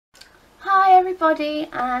everybody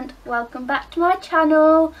and welcome back to my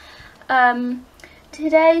channel.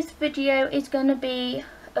 Today's video is going to be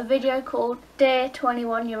a video called Dear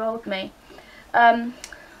 21-Year-Old Me.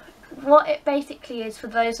 What it basically is, for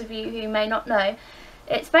those of you who may not know,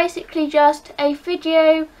 it's basically just a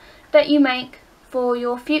video that you make for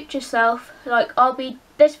your future self. Like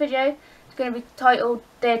this video is going to be titled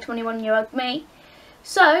Dear 21-Year-Old Me.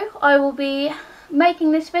 So I will be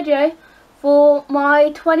making this video for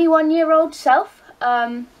my 21-year-old self,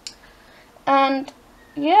 and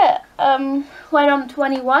yeah, when I'm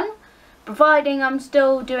 21, providing I'm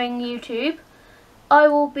still doing YouTube, I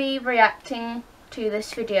will be reacting to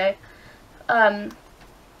this video. So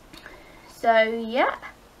yeah,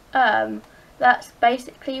 that's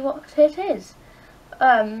basically what it is.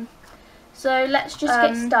 So let's just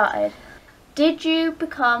get started. Did you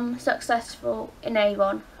become successful in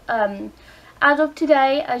Avon? As of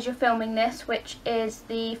today, as you're filming this, which is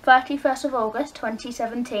the 31st of August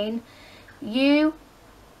 2017, you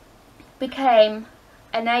became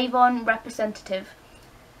an Avon representative.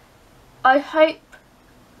 I hope,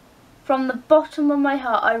 from the bottom of my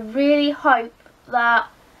heart, I really hope that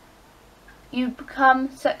you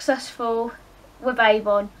become successful with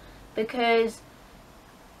Avon, because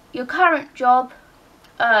your current job,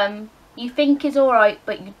 you think is alright,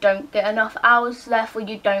 but you don't get enough hours left, or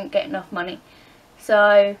you don't get enough money.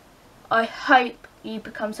 So I hope you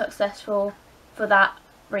become successful for that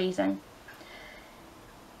reason.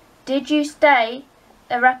 Did you stay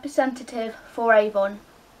a representative for Avon?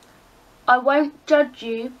 I won't judge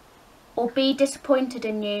you or be disappointed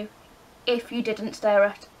in you if you didn't stay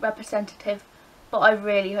a representative, but I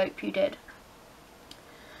really hope you did.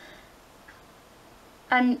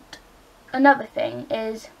 And another thing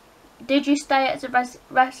is, did you stay as a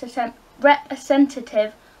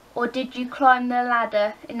representative, or did you climb the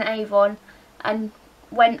ladder in Avon and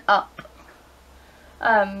went up?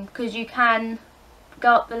 Because you can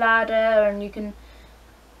go up the ladder and you can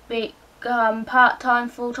become part-time,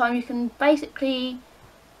 full-time. You can basically,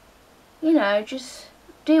 you know, just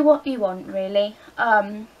do what you want, really.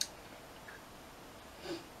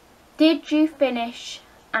 Did you finish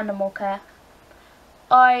animal care?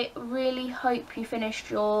 I really hope you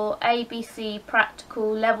finished your ABC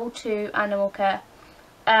practical level 2 animal care,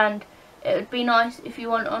 and it would be nice if you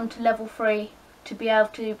went on to level 3 to be able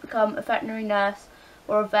to become a veterinary nurse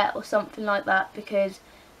or a vet or something like that, because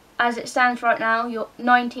as it stands right now, your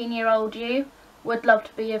 19-year-old you would love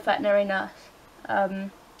to be a veterinary nurse.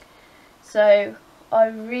 So I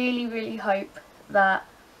really hope that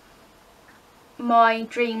my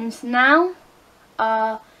dreams now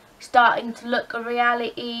are starting to look a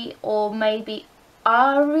reality, or maybe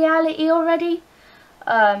are a reality already.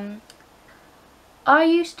 Are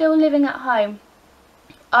you still living at home?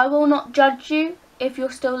 I will not judge you if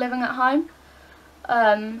you're still living at home.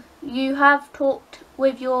 You have talked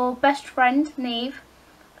with your best friend Neve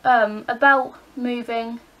about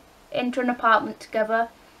moving into an apartment together.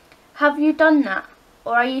 Have you done that,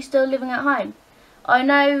 or are you still living at home? I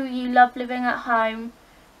know you love living at home,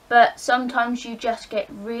 but sometimes you just get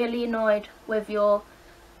really annoyed with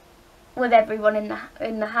everyone in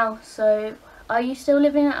the house. So are you still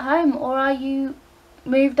living at home, or are you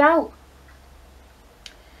moved out?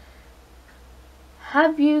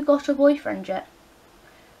 Have you got a boyfriend yet?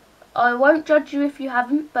 I won't judge you if you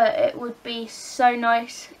haven't, but it would be so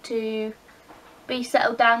nice to be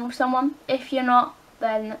settled down with someone. If you're not,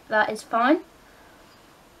 then that is fine.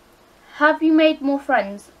 Have you made more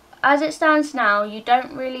friends? As it stands now, you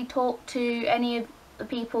don't really talk to any of the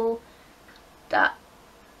people that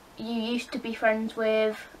you used to be friends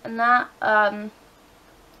with and that.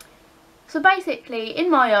 So basically,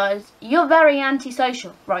 in my eyes, you're very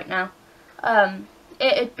antisocial right now.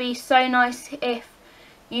 It would be so nice if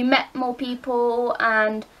you met more people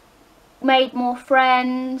and made more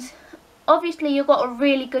friends. Obviously, you've got a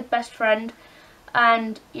really good best friend,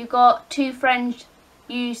 and you've got 2 friends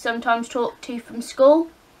you sometimes talk to from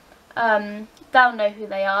school. They'll know who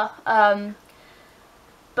they are.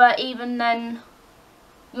 But even then,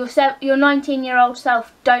 your 19-year-old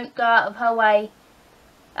self don't go out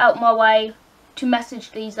my way to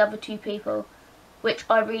message these other 2 people, which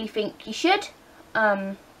I really think you should.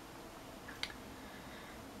 I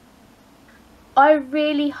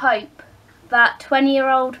really hope that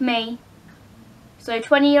 20-year-old me, so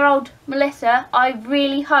 20-year-old Melissa, I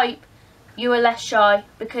really hope you are less shy,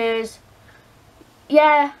 because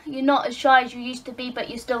yeah, you're not as shy as you used to be, but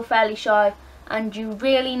you're still fairly shy, and you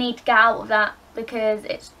really need to get out of that, because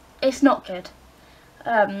it's not good.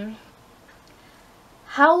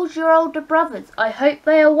 How's your older brothers? I hope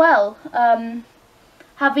they are well.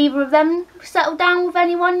 Have either of them settled down with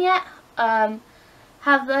anyone yet?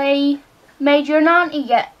 Have they made you an auntie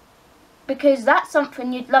yet? Because that's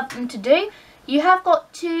something you'd love them to do. You have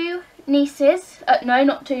got 2 nieces, no,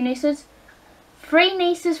 not 2 nieces, 3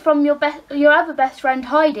 nieces from your other best friend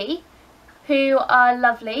Heidi, who are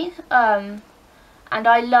lovely, and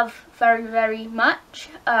I love very, very much.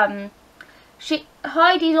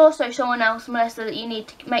 Heidi's also someone else, Melissa, that you need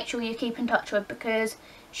to make sure you keep in touch with, because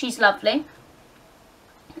she's lovely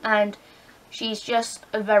and she's just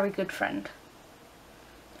a very good friend.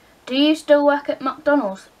 Do you still work at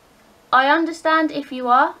McDonald's? I understand if you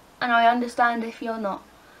are, and I understand if you're not.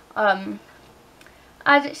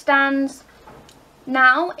 As it stands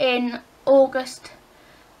now in August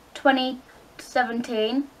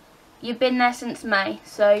 2017, you've been there since May,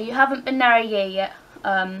 so you haven't been there a year yet.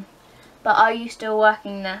 But are you still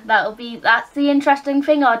working there? That's the interesting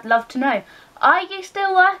thing I'd love to know. Are you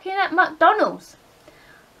still working at McDonald's?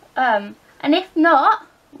 And if not,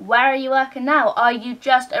 where are you working now? Are you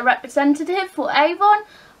just a representative for Avon?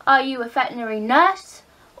 Are you a veterinary nurse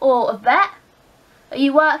or a vet? Are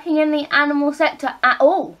you working in the animal sector at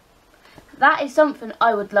all? That is something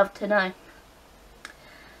I would love to know.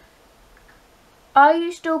 Are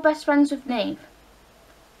you still best friends with Neve?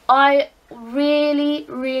 I really,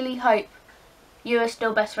 really hope you are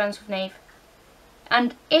still best friends with Neve.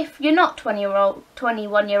 And if you're not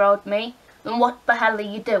 21-year-old me, then what the hell are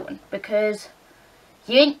you doing? Because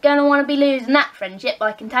you ain't going to want to be losing that friendship,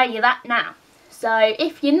 I can tell you that now. So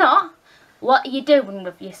if you're not, what are you doing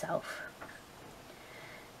with yourself?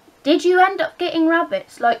 Did you end up getting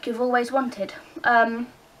rabbits like you've always wanted?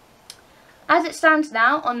 As it stands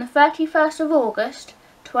now, on the 31st of August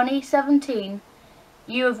 2017,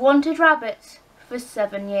 you have wanted rabbits for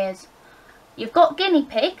 7 years. You've got guinea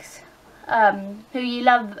pigs, who you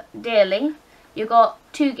love dearly. You've got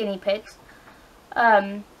 2 guinea pigs.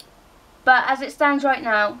 But as it stands right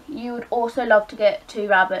now, you would also love to get 2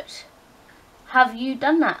 rabbits. Have you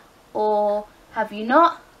done that? Or have you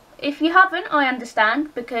not? If you haven't, I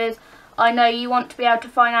understand, because I know you want to be able to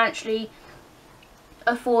financially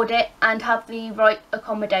afford it and have the right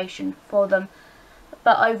accommodation for them.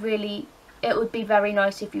 But it would be very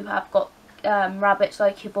nice if you have got rabbits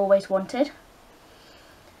like you've always wanted.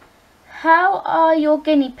 How are your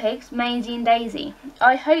guinea pigs, Maisie and Daisy?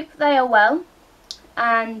 I hope they are well,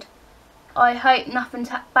 and I hope nothing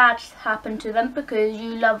bad's happened to them, because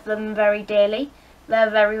you love them very dearly.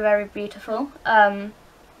 They're very, very beautiful.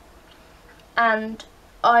 And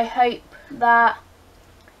I hope that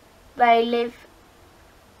they live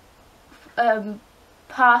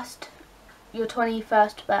past your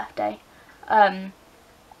 21st birthday. And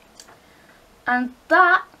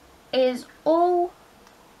that is all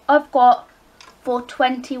I've got for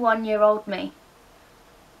 21-year-old me.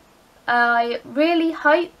 I really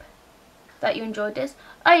hope that you enjoyed this.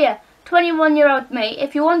 Oh yeah, 21-year-old me,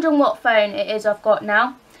 if you're wondering what phone it is I've got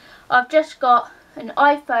now, I've just got an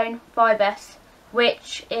iPhone 5S,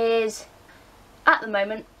 which is at the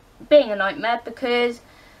moment being a nightmare because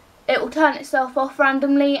it will turn itself off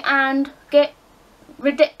randomly and get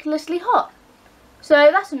ridiculously hot. So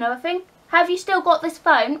that's another thing. Have you still got this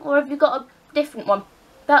phone, or have you got a different one?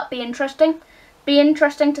 That'd be interesting. Be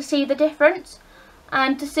interesting to see the difference,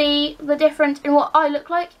 and to see the difference in what I look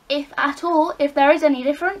like, if at all, if there is any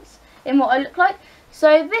difference in what I look like.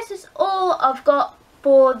 So this is all I've got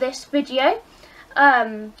for this video,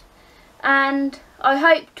 and I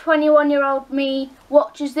hope 21-year-old me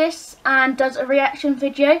watches this and does a reaction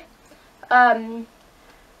video, and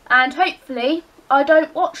hopefully I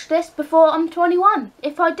don't watch this before I'm 21.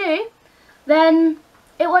 If I do, then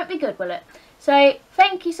it won't be good, will it? So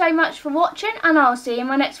thank you so much for watching, and I'll see you in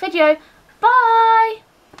my next video. Bye!